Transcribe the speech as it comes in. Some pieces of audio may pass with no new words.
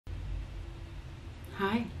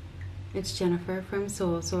Hi, it's Jennifer from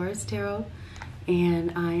Soul Source Tarot,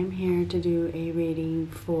 and I am here to do a reading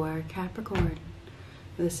for Capricorn.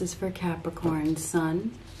 This is for Capricorn,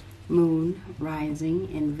 Sun, Moon, Rising,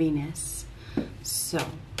 and Venus. So,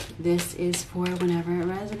 this is for whenever it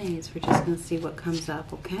resonates. We're just going to see what comes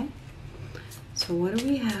up, okay? So, what do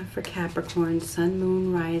we have for Capricorn, Sun,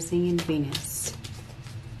 Moon, Rising, and Venus?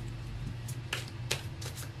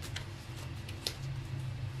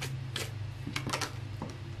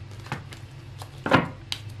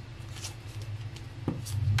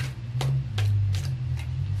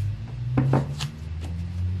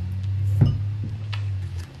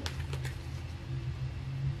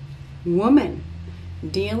 Woman,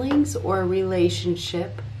 dealings or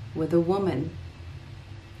relationship with a woman.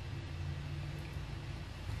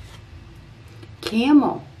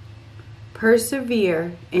 Camel,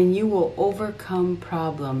 persevere and you will overcome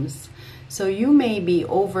problems. So you may be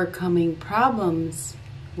overcoming problems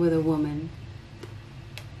with a woman.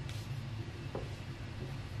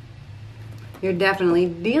 You're definitely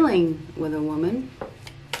dealing with a woman.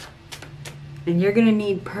 And you're going to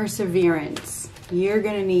need perseverance. You're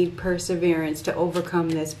going to need perseverance to overcome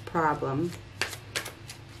this problem.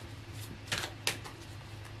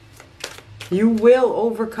 You will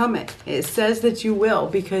overcome it. It says that you will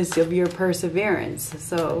because of your perseverance.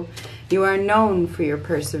 So you are known for your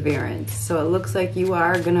perseverance. So it looks like you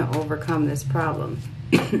are going to overcome this problem.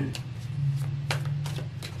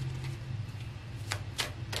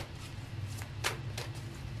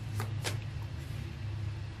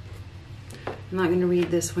 I'm not going to read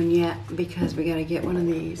this one yet because we got to get one of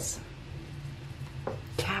these.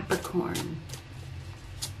 Capricorn.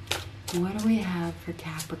 What do we have for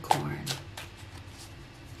Capricorn?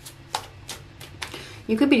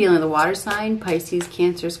 You could be dealing with a water sign, Pisces,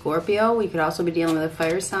 Cancer, Scorpio. We could also be dealing with a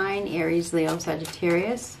fire sign, Aries, Leo,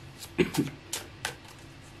 Sagittarius.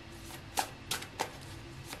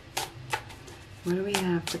 What do we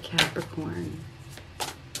have for Capricorn?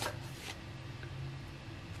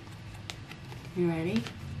 You ready?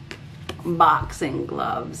 Boxing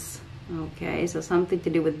gloves. Okay, so something to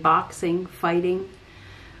do with boxing, fighting,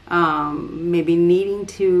 maybe needing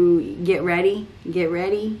to get ready.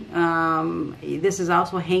 This is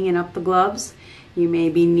also hanging up the gloves. You may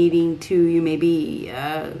be needing to, you may be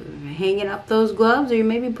hanging up those gloves, or you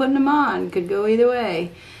may be putting them on. Could go either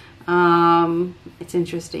way. It's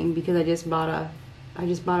interesting because I just bought a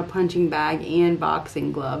punching bag and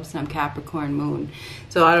boxing gloves, and I'm Capricorn moon.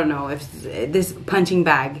 So I don't know if this punching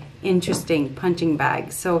bag, interesting punching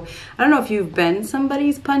bag. So I don't know if you've been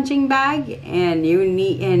somebody's punching bag and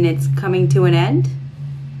and it's coming to an end.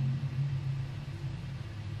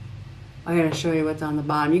 I'm going to show you what's on the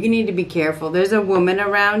bottom. You need to be careful. There's a woman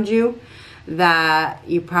around you that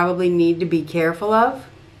you probably need to be careful of.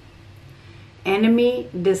 Enemy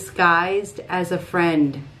disguised as a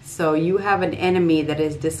friend. So you have an enemy that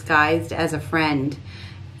is disguised as a friend.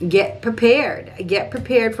 Get prepared. Get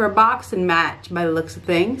prepared for a boxing match by the looks of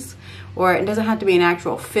things. Or it doesn't have to be an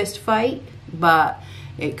actual fist fight, but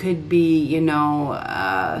it could be, you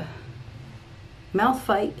know, mouth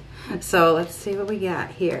fight. So let's see what we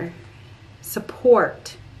got here.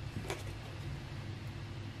 Support.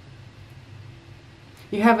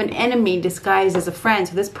 You have an enemy disguised as a friend.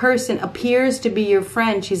 So this person appears to be your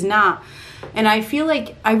friend. She's not. And I feel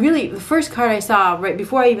like the first card I saw right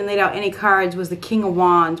before I even laid out any cards was the King of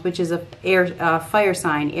Wands, which is a fire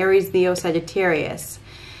sign, Aries, Leo, Sagittarius.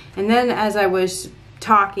 And then as I was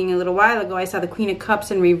talking a little while ago, I saw the Queen of Cups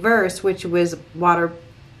in reverse, which was water,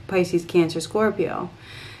 Pisces, Cancer, Scorpio.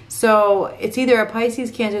 So it's either a Pisces,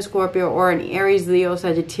 Cancer, Scorpio, or an Aries, Leo,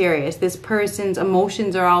 Sagittarius. This person's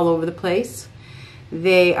emotions are all over the place.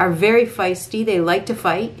 They are very feisty. They like to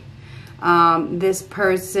fight. This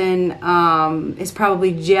person is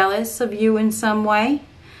probably jealous of you in some way.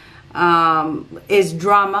 Is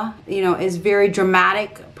drama, you know, is very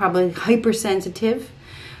dramatic, probably hypersensitive.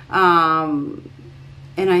 And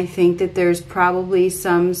I think that there's probably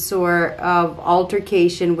some sort of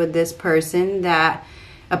altercation with this person that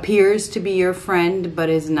appears to be your friend but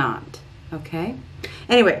is not. Okay?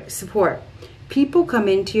 Anyway, support. People come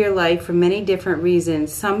into your life for many different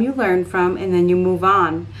reasons. Some you learn from and then you move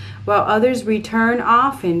on, while others return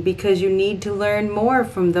often because you need to learn more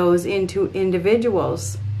from those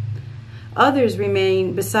individuals. Others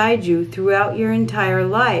remain beside you throughout your entire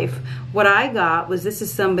life. What I got was this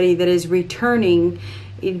is somebody that is returning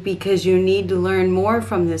because you need to learn more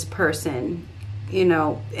from this person. You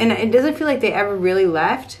know, and it doesn't feel like they ever really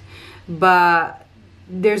left, but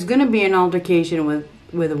there's going to be an altercation with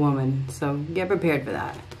a woman, so get prepared for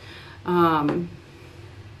that.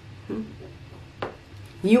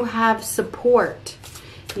 You have support.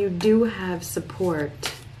 You do have support.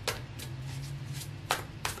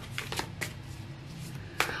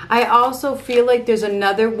 I also feel like there's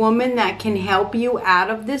another woman that can help you out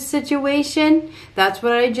of this situation. That's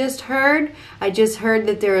what I just heard. I just heard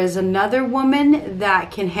that there is another woman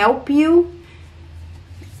that can help you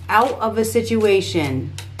out of a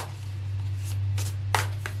situation.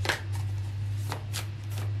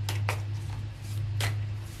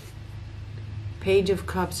 Page of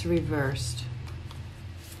Cups reversed.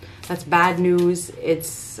 That's bad news.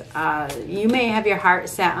 It's you may have your heart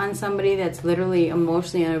set on somebody that's literally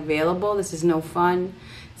emotionally unavailable. This is no fun.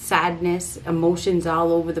 Sadness, emotions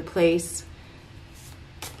all over the place.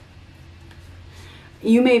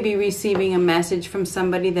 You may be receiving a message from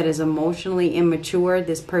somebody that is emotionally immature.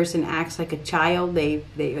 This person acts like a child. They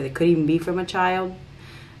could even be from a child.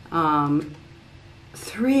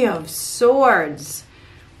 3 of Swords.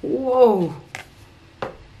 Whoa.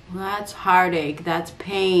 Well, that's heartache. That's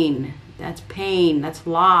pain. That's pain. That's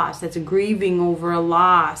loss. That's grieving over a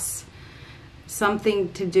loss.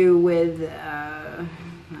 Something to do with, I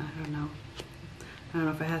don't know. I don't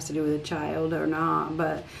know if it has to do with a child or not,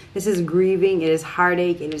 but this is grieving. It is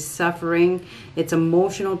heartache. It is suffering. It's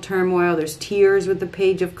emotional turmoil. There's tears with the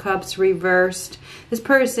Page of Cups reversed. This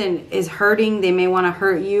person is hurting. They may want to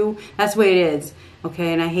hurt you. That's the way it is.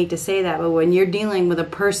 Okay, and I hate to say that, but when you're dealing with a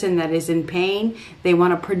person that is in pain, they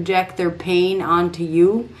want to project their pain onto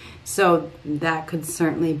you. So that could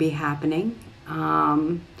certainly be happening.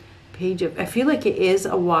 I feel like it is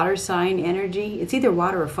a water sign energy. It's either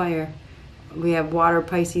water or fire. We have water,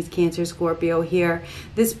 Pisces, Cancer, Scorpio here.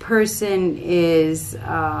 This person is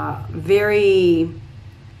very...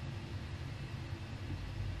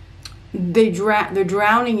 They're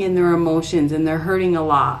drowning in their emotions and they're hurting a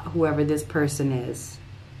lot, whoever this person is.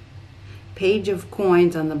 Page of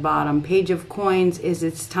Coins on the bottom. Page of Coins is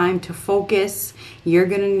it's time to focus. You're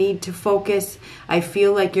going to need to focus. I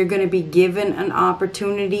feel like you're going to be given an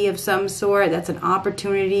opportunity of some sort. That's an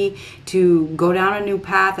opportunity to go down a new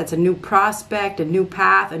path. That's a new prospect, a new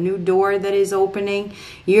path, a new door that is opening.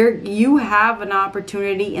 You have an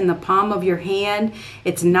opportunity in the palm of your hand.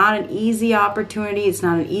 It's not an easy opportunity. It's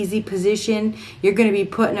not an easy position. You're going to be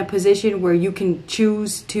put in a position where you can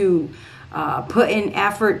choose to put in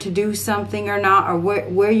effort to do something or not, or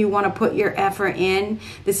where you want to put your effort in.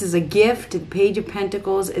 This is a gift. The Page of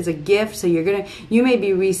Pentacles is a gift. So you may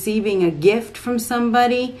be receiving a gift from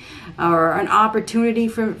somebody or an opportunity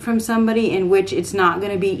from somebody in which it's not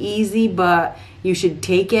going to be easy, but you should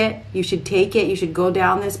take it. You should take it. You should go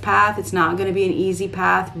down this path. It's not going to be an easy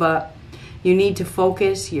path, but you need to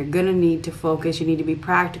focus. You're going to need to focus. You need to be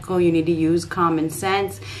practical. You need to use common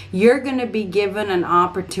sense. You're going to be given an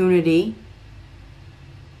opportunity.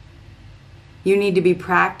 You need to be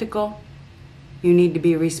practical. You need to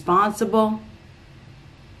be responsible.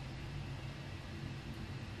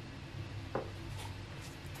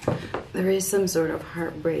 There is some sort of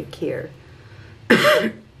heartbreak here.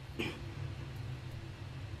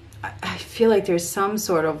 I feel like there's some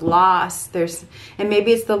sort of loss. And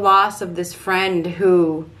maybe it's the loss of this friend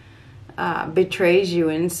who betrays you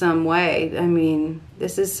in some way. I mean,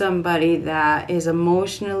 this is somebody that is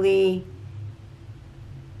emotionally...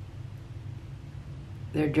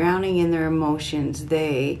 They're drowning in their emotions.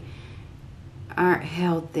 They aren't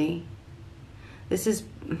healthy. There's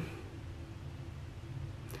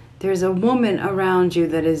a woman around you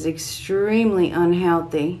that is extremely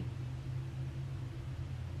unhealthy.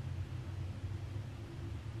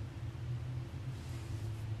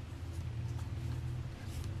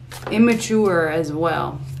 Immature as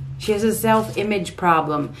well. She has a self-image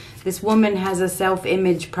problem. This woman has a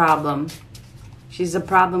self-image problem. She's a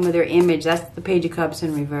problem with her image. That's the Page of Cups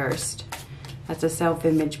in reversed. That's a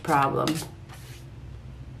self-image problem.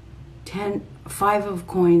 5 of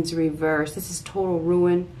Coins reversed. This is total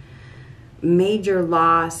ruin. Major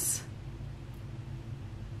loss.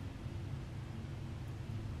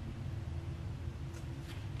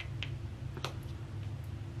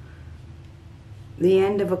 The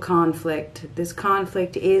end of a conflict. This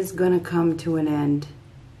conflict is going to come to an end.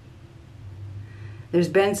 There's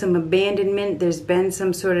been some abandonment. There's been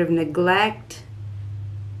some sort of neglect.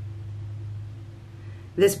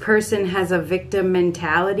 This person has a victim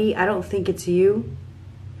mentality. I don't think it's you.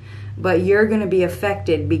 But you're going to be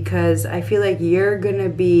affected because I feel like you're going to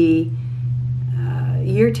be...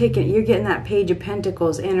 You're getting that Page of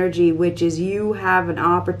Pentacles energy, which is you have an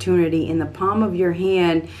opportunity in the palm of your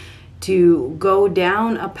hand to go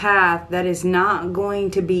down a path that is not going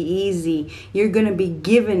to be easy. You're going to be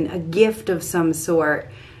given a gift of some sort.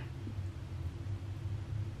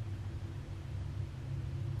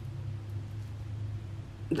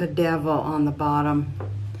 the devil on the bottom.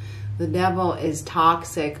 The devil is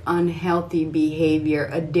toxic, unhealthy behavior,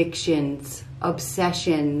 addictions,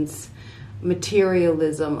 obsessions,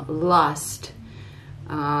 materialism, lust,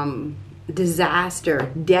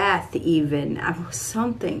 disaster, death even.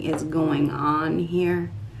 Something is going on here.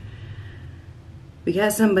 We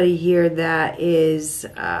got somebody here that is,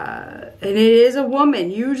 and it is a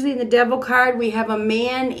woman. Usually in the devil card, we have a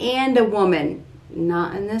man and a woman.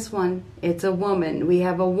 Not in this one. It's a woman. We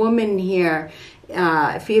have a woman here.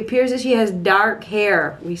 If it appears that she has dark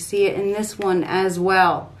hair, we see it in this one as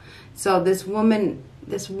well. So this woman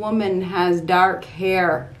has dark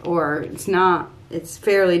hair, or it's not. It's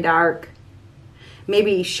fairly dark.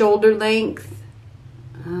 Maybe shoulder length.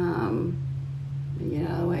 Get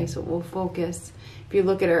out of the way so we'll focus. If you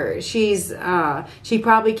look at her, she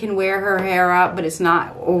probably can wear her hair up, but it's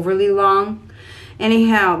not overly long.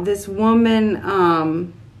 Anyhow, this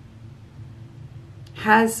woman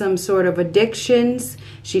has some sort of addictions.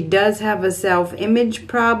 She does have a self-image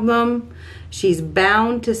problem. She's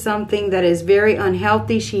bound to something that is very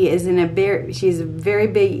unhealthy. She's a very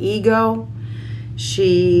big ego.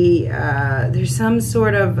 There's some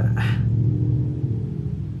sort of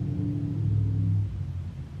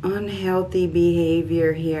unhealthy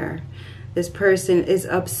behavior here. This person is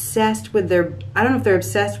obsessed with I don't know if they're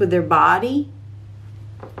obsessed with their body.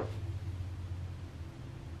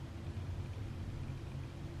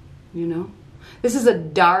 You know, this is a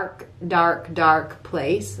dark, dark, dark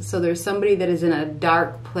place. So there's somebody that is in a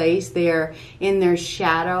dark place. They are in their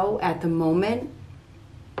shadow at the moment.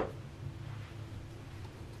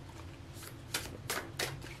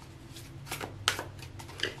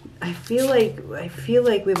 I feel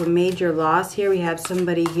like we have a major loss here. We have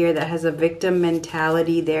somebody here that has a victim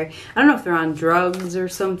mentality there. I don't know if they're on drugs or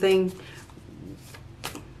something.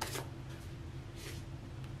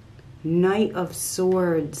 Knight of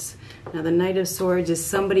Swords. Now the Knight of Swords is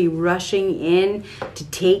somebody rushing in to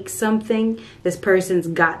take something. This person's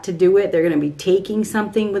got to do it. They're going to be taking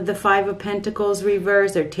something with the Five of Pentacles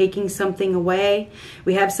reversed. They're taking something away.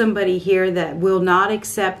 We have somebody here that will not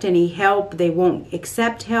accept any help. They won't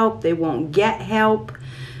accept help. They won't get help.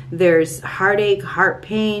 There's heartache, heart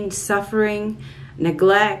pain, suffering,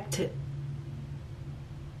 neglect.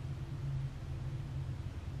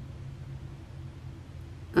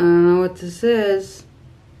 I don't know what this is.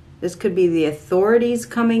 This could be the authorities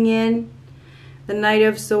coming in. The Knight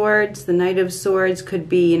of Swords. The Knight of Swords could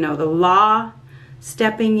be, the law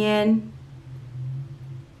stepping in.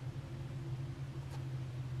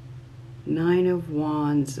 Nine of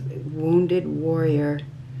Wands. Wounded warrior.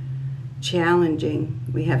 Challenging.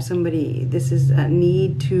 We have somebody, this is a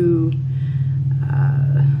need to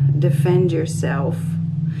defend yourself.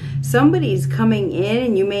 Somebody's coming in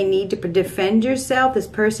and you may need to defend yourself. This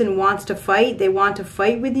person wants to fight. They want to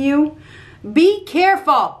fight with you. Be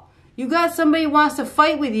careful. You got somebody who wants to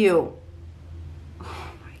fight with you.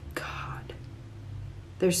 Oh my God.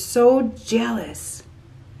 They're so jealous.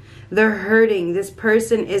 They're hurting. This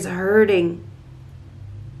person is hurting.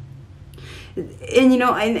 And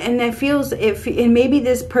and I feel and maybe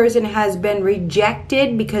this person has been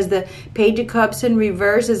rejected because the Page of Cups in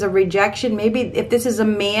reverse is a rejection. Maybe if this is a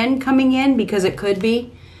man coming in, because it could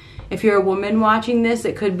be. If you're a woman watching this,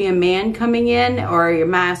 it could be a man coming in, or you're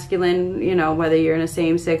masculine, whether you're in a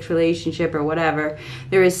same-sex relationship or whatever.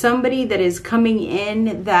 There is somebody that is coming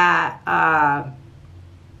in that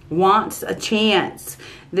wants a chance.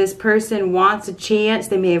 This person wants a chance.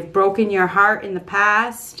 They may have broken your heart in the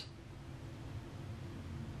past.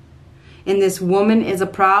 And this woman is a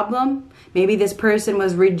problem. Maybe this person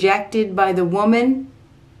was rejected by the woman.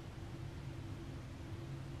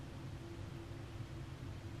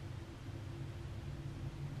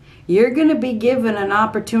 You're going to be given an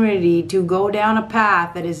opportunity to go down a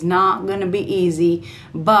path that is not going to be easy.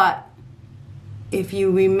 But if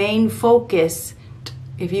you remain focused,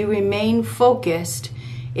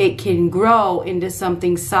 it can grow into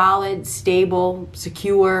something solid, stable,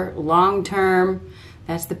 secure, long-term.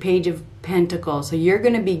 That's the Page of Pentacles. So you're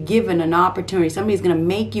going to be given an opportunity. Somebody's going to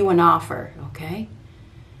make you an offer, okay?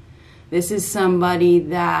 This is somebody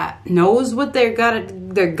that knows what they're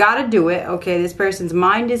gotta do it, okay? This person's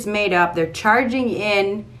mind is made up. They're charging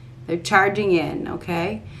in.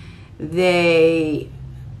 Okay?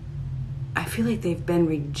 I feel like they've been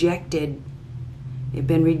rejected. They've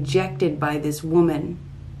been rejected by this woman.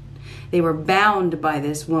 They were bound by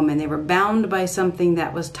this woman. They were bound by something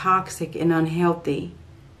that was toxic and unhealthy.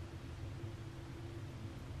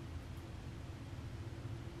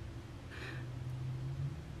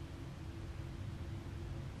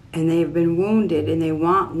 And they've been wounded and they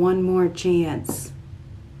want one more chance.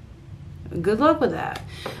 Good luck with that.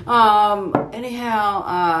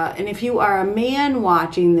 Anyhow, and if you are a man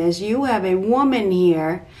watching this, you have a woman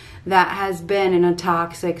here that has been in a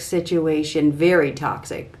toxic situation, very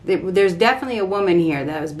toxic. There's definitely a woman here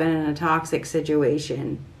that has been in a toxic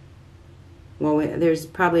situation. Well, there's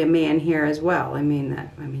probably a man here as well. I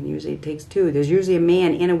mean, usually it takes two. There's usually a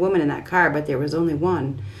man and a woman in that car, but there was only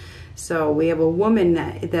one. So we have a woman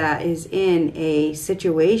that is in a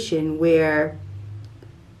situation where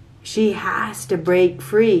she has to break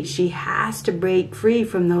free. She has to break free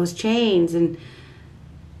from those chains. And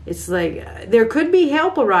it's like, there could be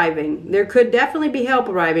help arriving. There could definitely be help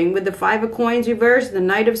arriving. With the Five of Coins reversed, the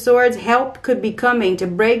Knight of Swords, help could be coming to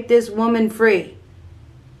break this woman free.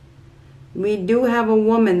 We do have a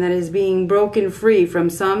woman that is being broken free from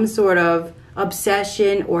some sort of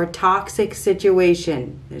obsession or toxic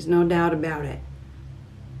situation. There's no doubt about it.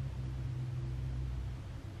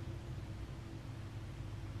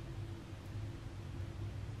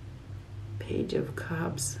 Page of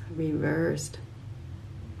Cups reversed.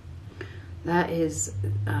 That is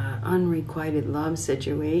unrequited love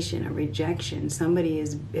situation, a rejection. Somebody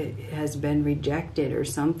has been rejected or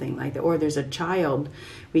something like that. Or there's a child.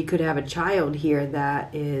 We could have a child here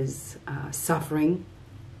that is suffering.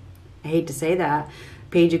 I hate to say that.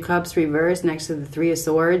 Page of Cups reversed next to the Three of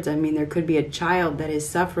Swords. I mean, there could be a child that is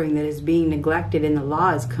suffering, that is being neglected, and the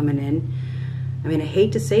law is coming in. I mean, I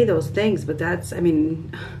hate to say those things, but that's, I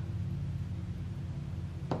mean,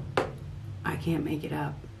 I can't make it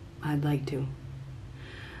up. I'd like to.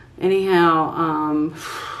 Anyhow,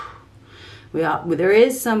 there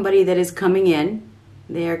is somebody that is coming in.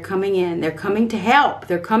 They're coming in. They're coming to help.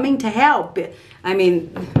 They're coming to help. I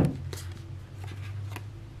mean,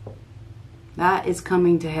 that is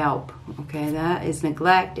coming to help. Okay, that is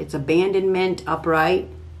neglect. It's abandonment upright.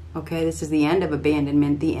 Okay, this is the end of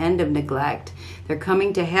abandonment, the end of neglect. They're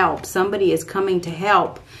coming to help. Somebody is coming to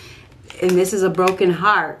help. And this is a broken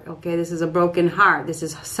heart, okay? This is a broken heart. This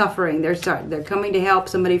is suffering. They're coming to help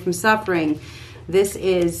somebody from suffering. This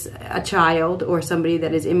is a child or somebody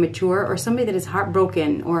that is immature or somebody that is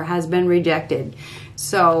heartbroken or has been rejected.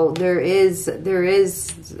 So there is, and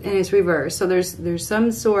it's reversed. So there's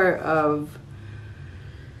some sort of,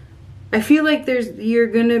 I feel like you're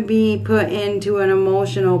going to be put into an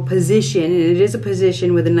emotional position, and it is a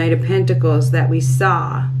position with the Knight of Pentacles that we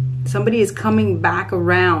saw. Somebody is coming back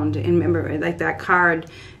around, and remember, like that card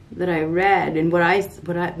that I read, and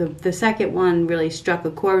the second one really struck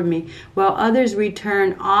a chord with me. While others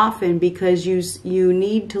return often because you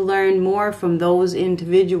need to learn more from those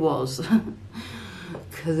individuals,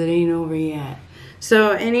 because it ain't over yet.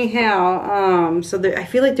 So anyhow, I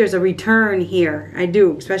feel like there's a return here. I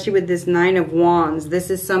do, especially with this Nine of Wands.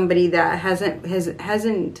 This is somebody that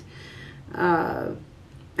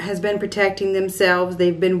has been protecting themselves.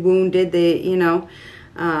 They've been wounded. You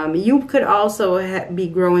could also be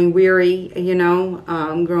growing weary,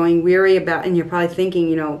 growing weary about, and you're probably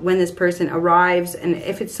thinking, when this person arrives, and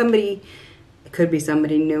if it's somebody, it could be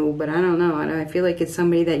somebody new, but I don't know. I feel like it's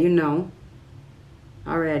somebody that you know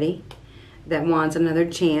already that wants another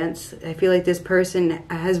chance. I feel like this person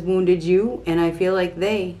has wounded you, and I feel like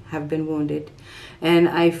they have been wounded. And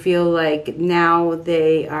I feel like now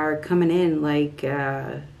they are coming in like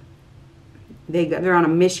they're on a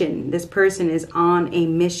mission. This person is on a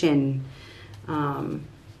mission. Could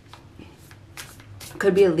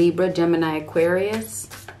be a Libra, Gemini, Aquarius.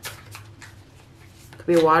 Could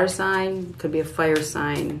be a water sign. Could be a fire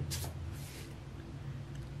sign.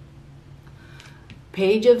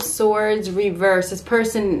 Page of Swords reverse. This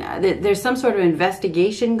person, there's some sort of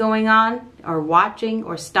investigation going on, or watching,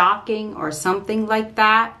 or stalking, or something like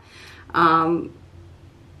that.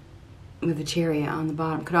 With the Chariot on the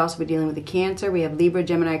bottom. Could also be dealing with a Cancer. We have Libra,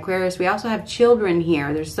 Gemini, Aquarius. We also have children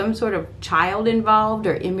here. There's some sort of child involved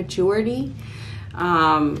or immaturity.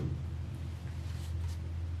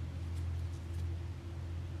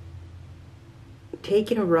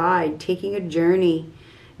 Taking a ride, taking a journey,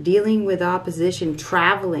 dealing with opposition,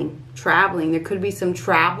 traveling. There could be some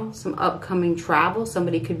travel, some upcoming travel.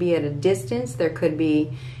 Somebody could be at a distance. There could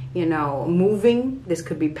be, moving. This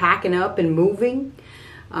could be packing up and moving.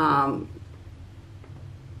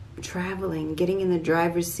 Traveling, getting in the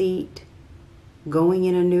driver's seat, going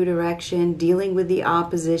in a new direction, dealing with the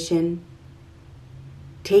opposition,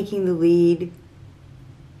 taking the lead.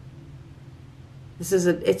 This is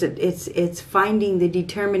it's finding the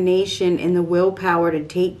determination and the willpower to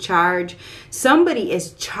take charge. Somebody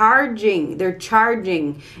is charging. They're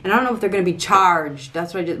charging. And I don't know if they're going to be charged.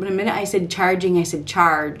 That's what when a minute I said charging, I said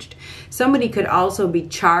charged. Somebody could also be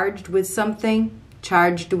charged with something.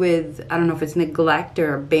 Charged with, I don't know if it's neglect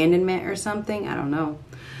or abandonment or something. I don't know.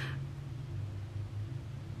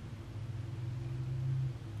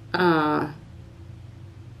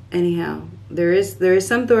 Anyhow, there is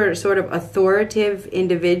some sort of authoritative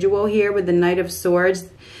individual here with the Knight of Swords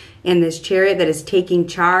and this Chariot that is taking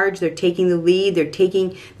charge. They're taking the lead.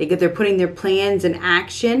 They're putting their plans in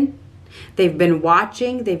action. They've been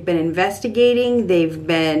watching. They've been investigating. They've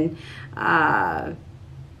been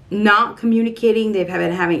not communicating. They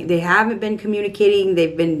haven't been communicating.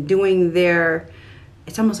 They've been doing their,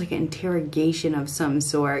 it's almost like an interrogation of some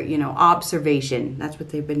sort, you know, observation. That's what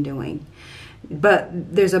they've been doing. But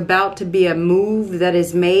there's about to be a move that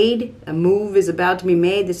is made. A move is about to be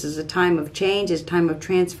made. This is a time of change. It's a time of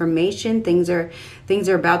transformation. Things are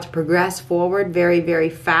about to progress forward very, very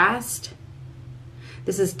fast.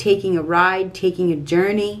 This is taking a ride, taking a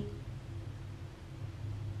journey.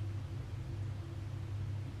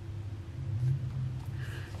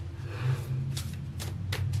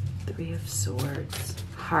 Three of Swords.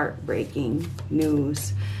 Heartbreaking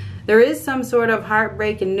news. There is some sort of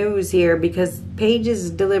heartbreaking news here because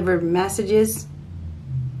pages deliver messages.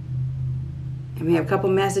 And we have a couple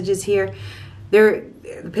messages here. The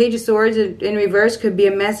Page of Swords in reverse could be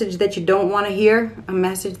a message that you don't want to hear. A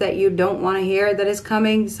message that you don't want to hear that is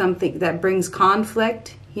coming. Something that brings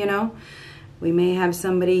conflict, you know. We may have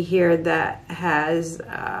somebody here that has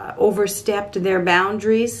overstepped their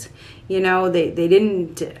boundaries. You know, they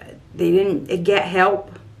didn't get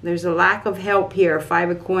help. There's a lack of help here. Five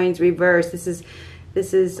of Coins reverse. This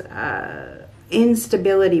is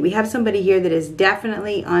instability. We have somebody here that is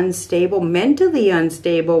definitely unstable, mentally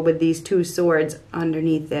unstable with these two swords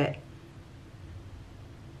underneath it.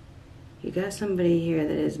 You got somebody here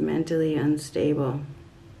that is mentally unstable.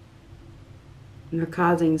 And they're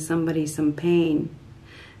causing somebody some pain.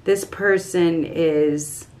 This person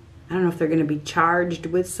is, I don't know if they're going to be charged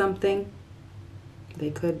with something. They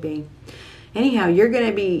could be. Anyhow, you're going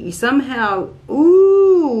to be somehow,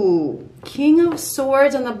 ooh, King of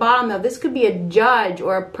Swords on the bottom. Now, this could be a judge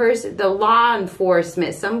or a person, the law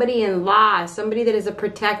enforcement, somebody in law, somebody that is a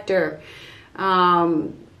protector.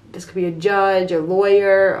 This could be a judge, a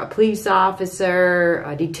lawyer, a police officer,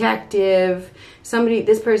 a detective.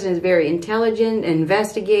 This person is very intelligent,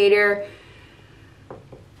 investigator.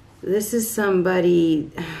 This is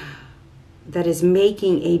somebody that is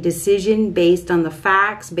making a decision based on the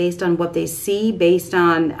facts, based on what they see, based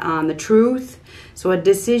on the truth. So a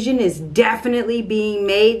decision is definitely being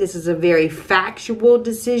made. This is a very factual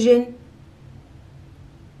decision.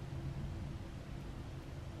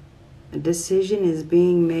 A decision is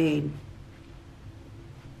being made.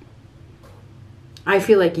 I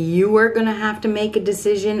feel like you are going to have to make a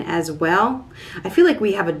decision as well. I feel like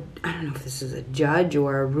we have I don't know if this is a judge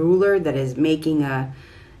or a ruler that is making a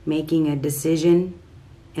decision,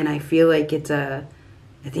 and I feel like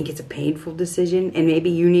I think it's a painful decision, and maybe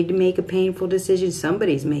you need to make a painful decision.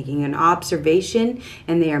 Somebody's making an observation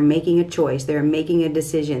and they are making a choice. They're making a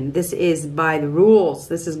decision. This is by the rules.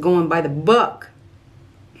 This is going by the book.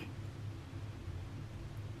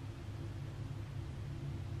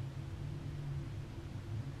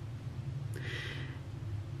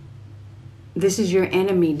 This is your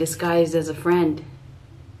enemy disguised as a friend.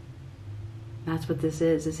 That's what this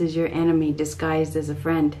is. This is your enemy disguised as a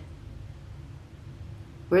friend.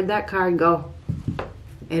 Where'd that card go?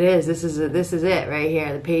 It is. This is it right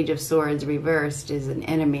here. The Page of Swords reversed is an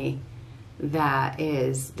enemy that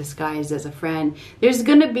is disguised as a friend. There's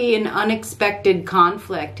going to be an unexpected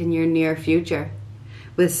conflict in your near future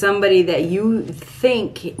with somebody that you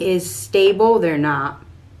think is stable. They're not.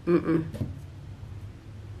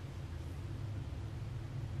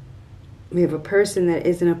 We have a person that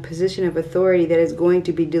is in a position of authority that is going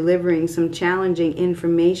to be delivering some challenging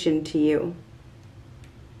information to you.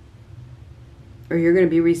 Or you're going to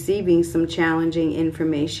be receiving some challenging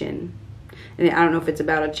information. And I don't know if it's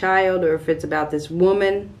about a child or if it's about this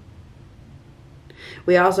woman.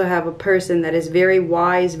 We also have a person that is very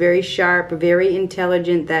wise, very sharp, very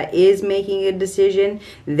intelligent, that is making a decision.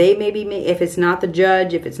 They may be, if it's not the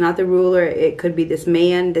judge, if it's not the ruler, it could be this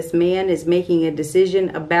man. This man is making a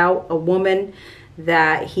decision about a woman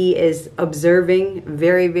that he is observing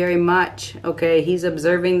very, very much. Okay, he's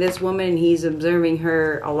observing this woman and he's observing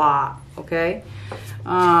her a lot. Okay,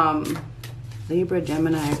 Libra,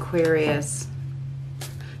 Gemini, Aquarius.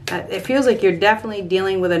 It feels like you're definitely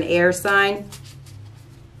dealing with an air sign.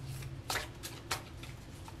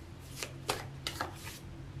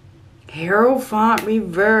 Hierophant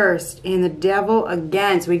reversed and the Devil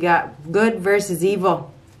against. We got good versus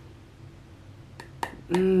evil.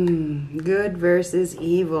 Good versus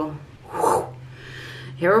evil. Whew.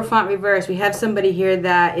 Hierophant reversed. We have somebody here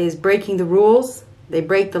that is breaking the rules. They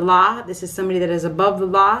break the law. This is somebody that is above the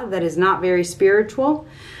law, that is not very spiritual.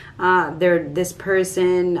 This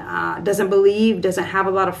person doesn't have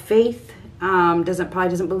a lot of faith, probably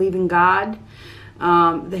doesn't believe in God.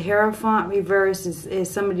 The Hierophant reverse is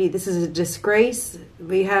somebody, this is a disgrace.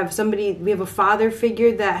 We have a father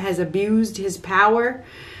figure that has abused his power,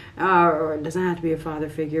 or it doesn't have to be a father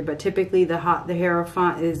figure, but typically the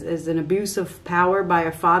Hierophant is an abuse of power by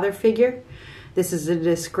a father figure. This is a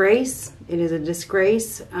disgrace. It is a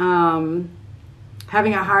disgrace.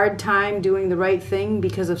 Having a hard time doing the right thing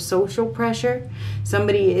because of social pressure.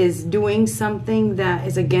 Somebody is doing something that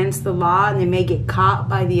is against the law and they may get caught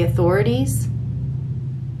by the authorities.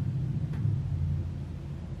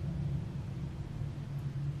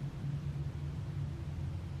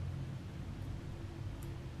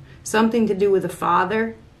 Something to do with a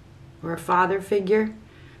father or a father figure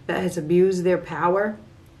that has abused their power.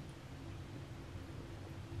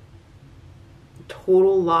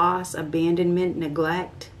 Total loss, abandonment,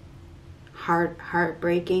 neglect,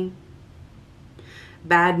 heartbreaking.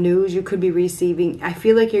 Bad news you could be receiving. I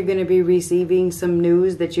feel like you're going to be receiving some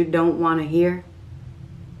news that you don't want to hear.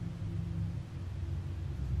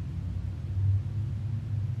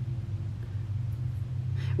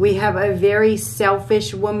 We have a very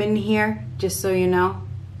selfish woman here, just so you know.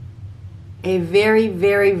 A very,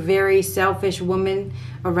 very, very selfish woman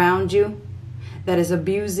around you that is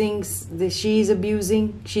abusing, she's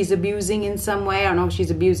abusing in some way. I don't know if she's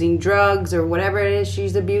abusing drugs or whatever it is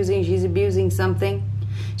she's abusing something.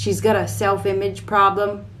 She's got a self-image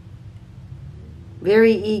problem.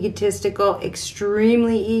 Very egotistical,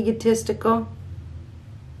 extremely egotistical.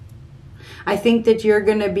 I think that you're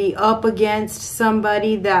going to be up against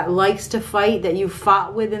somebody that likes to fight, that you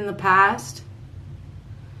fought with in the past.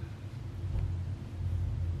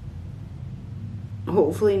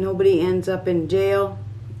 Hopefully nobody ends up in jail.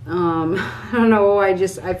 I don't know, I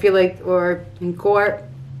feel like, or in court.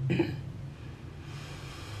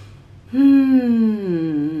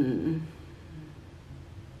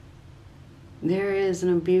 There is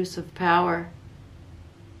an abuse of power.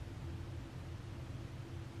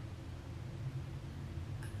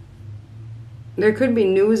 There could be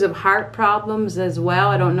news of heart problems as well.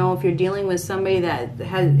 I don't know if you're dealing with somebody that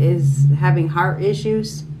is having heart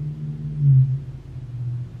issues.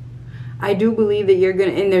 I do believe that you're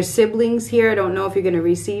going to, and there's siblings here. I don't know if you're going to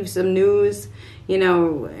receive some news, you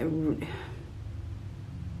know.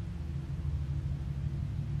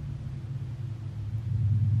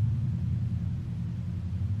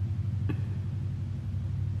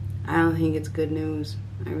 I don't think it's good news.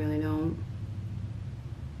 I really don't.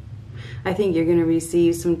 I think you're going to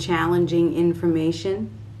receive some challenging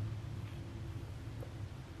information.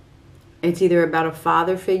 It's either about a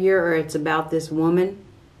father figure or it's about this woman.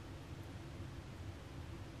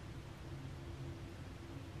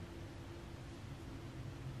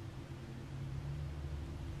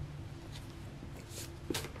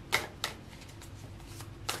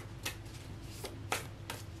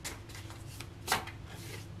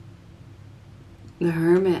 The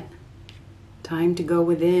Hermit. Time to go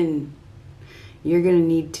within. You're going to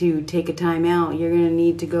need to take a time out. You're going to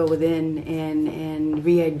need to go within and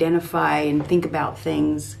re-identify and think about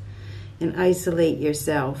things and isolate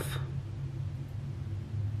yourself.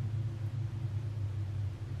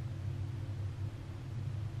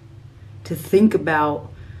 To think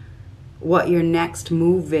about what your next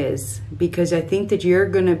move is, because I think that you're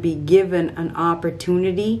going to be given an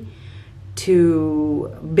opportunity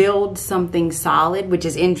to build something solid, which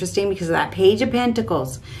is interesting because of that Page of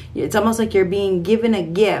Pentacles. It's almost like you're being given a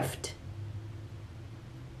gift.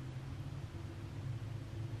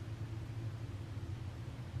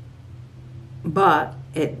 But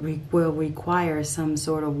it will require some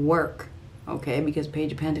sort of work, okay? Because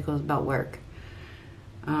Page of Pentacles is about work.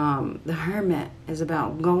 The Hermit is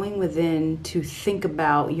about going within to think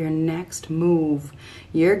about your next move.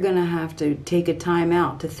 You're going to have to take a time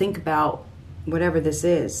out to think about whatever this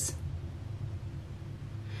is.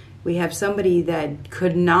 We have somebody that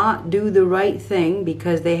could not do the right thing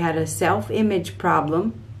because they had a self-image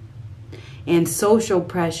problem, and social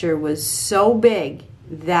pressure was so big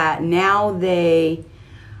that now they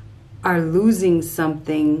are losing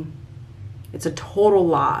something. It's a total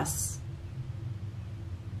loss.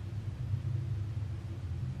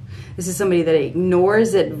 This is somebody that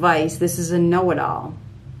ignores advice. This is a know-it-all.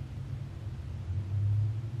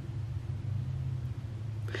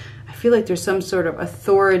 I feel like there's some sort of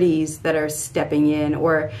authorities that are stepping in,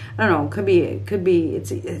 or I don't know, could be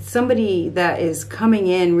it's somebody that is coming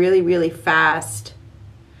in really, really fast.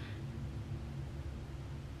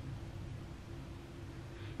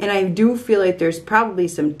 And I do feel like there's probably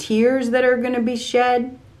some tears that are going to be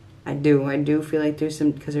shed. I do feel like there's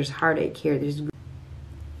some, because there's heartache here.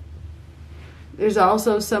 There's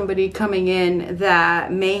also somebody coming in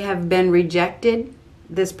that may have been rejected.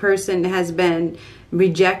 This person has been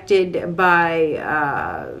rejected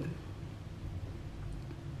by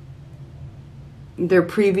their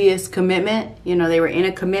previous commitment. You know, they were in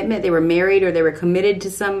a commitment, they were married, or they were committed to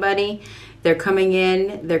somebody. They're coming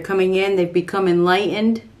in, they've become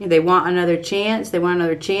enlightened. They want another chance. They want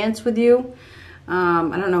another chance with you.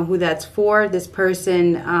 I don't know who that's for. This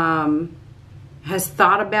person has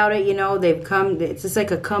thought about it, you know. They've come, it's just like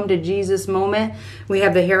a come to Jesus moment. We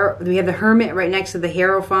have the Hermit right next to the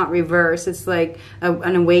Hierophant reverse. It's like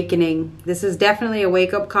an awakening. This is definitely a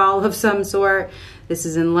wake-up call of some sort. This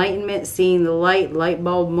is enlightenment, seeing the light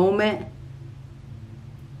bulb moment.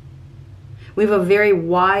 We have a very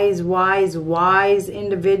wise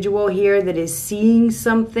individual here that is seeing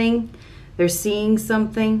something. They're seeing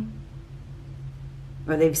something.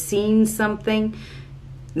 Or they've seen something.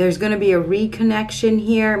 There's going to be a reconnection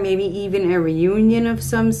here. Maybe even a reunion of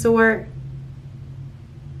some sort.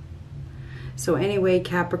 So anyway,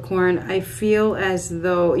 Capricorn, I feel as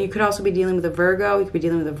though you could also be dealing with a Virgo. You could be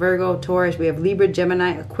dealing with a Virgo, Taurus. We have Libra,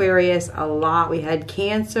 Gemini, Aquarius a lot. We had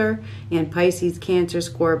Cancer and Pisces, Cancer,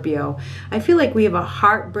 Scorpio. I feel like we have a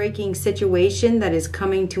heartbreaking situation that is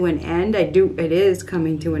coming to an end. It is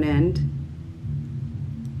coming to an end.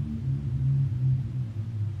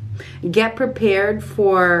 Get prepared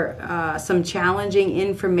for some challenging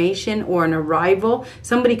information or an arrival.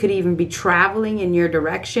 Somebody could even be traveling in your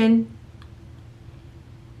direction.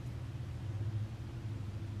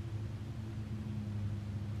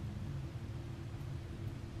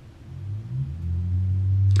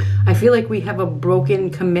 I feel like we have a broken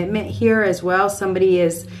commitment here as well. Somebody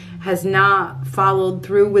has not followed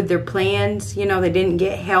through with their plans. You know, they didn't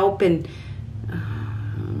get help, and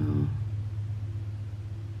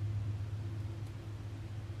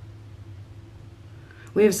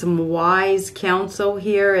we have some wise counsel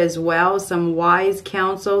here as well. Some wise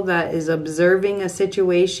counsel that is observing a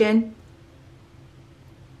situation.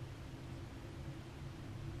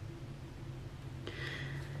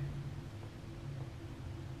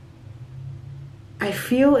 I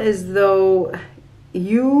feel as though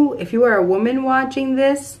if you are a woman watching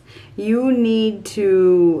this, you need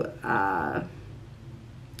to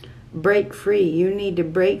break free. You need to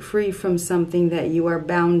break free from something that you are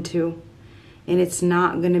bound to. And it's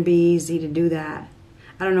not going to be easy to do that.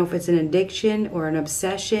 I don't know if it's an addiction or an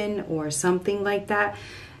obsession or something like that.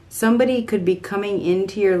 Somebody could be coming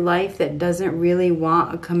into your life that doesn't really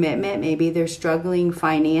want a commitment. Maybe they're struggling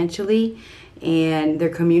financially and they're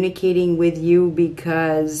communicating with you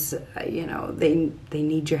because, you know, they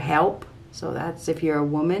need your help. So that's if you're a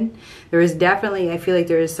woman. There is definitely, I feel like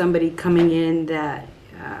there is somebody coming in that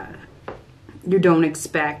you don't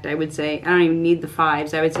expect, I would say. I don't even need the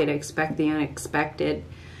fives. I would say to expect the unexpected.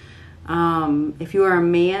 If you are a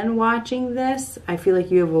man watching this, I feel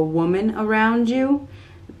like you have a woman around you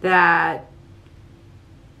that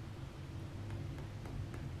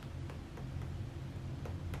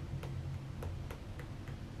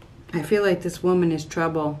I feel like this woman is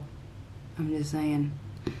trouble. I'm just saying.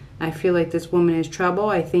 I feel like this woman is trouble.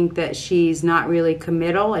 I think that she's not really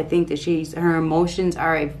committal. I think that her emotions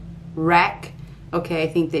are a wreck. Okay, I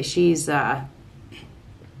think that she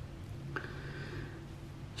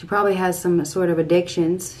probably has some sort of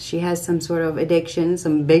addictions. She has some sort of addictions,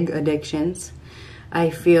 some big addictions. I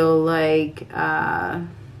feel like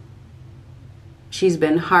she's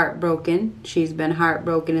been heartbroken. She's been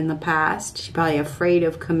heartbroken in the past. She's probably afraid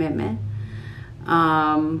of commitment.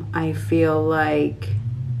 I feel like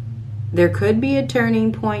there could be a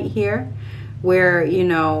turning point here where, you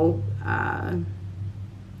know,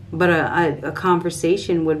 but a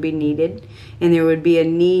conversation would be needed, and there would be a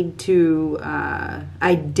need to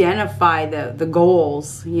identify the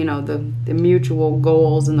goals, you know, the mutual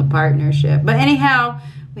goals in the partnership. But anyhow,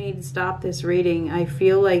 we need to stop this reading. I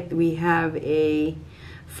feel like we have a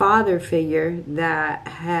father figure that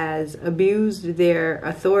has abused their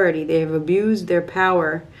authority. They have abused their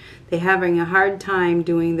power. They're having a hard time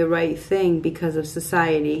doing the right thing because of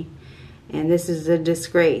society. And this is a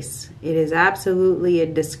disgrace. It is absolutely a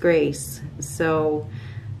disgrace. So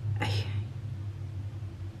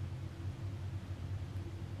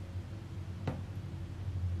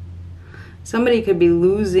somebody could be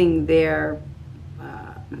losing their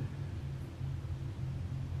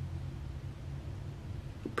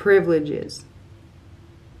privileges.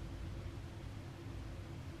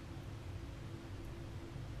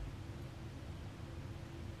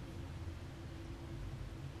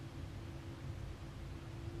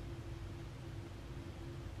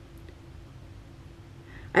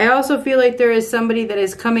 I also feel like there is somebody that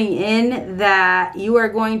is coming in that you are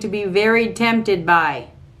going to be very tempted by.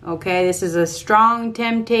 Okay, this is a strong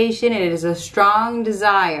temptation. It is a strong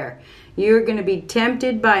desire. You're going to be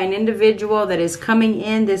tempted by an individual that is coming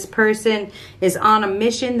in. This person is on a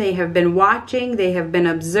mission. They have been watching. They have been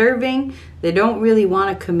observing. They don't really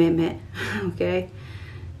want a commitment. Okay,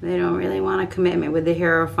 they don't really want a commitment with the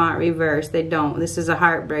Hierophant reverse. They don't. This is a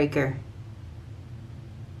heartbreaker.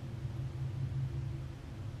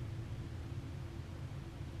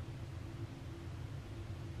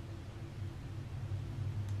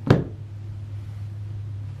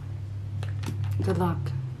 Good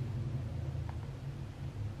luck.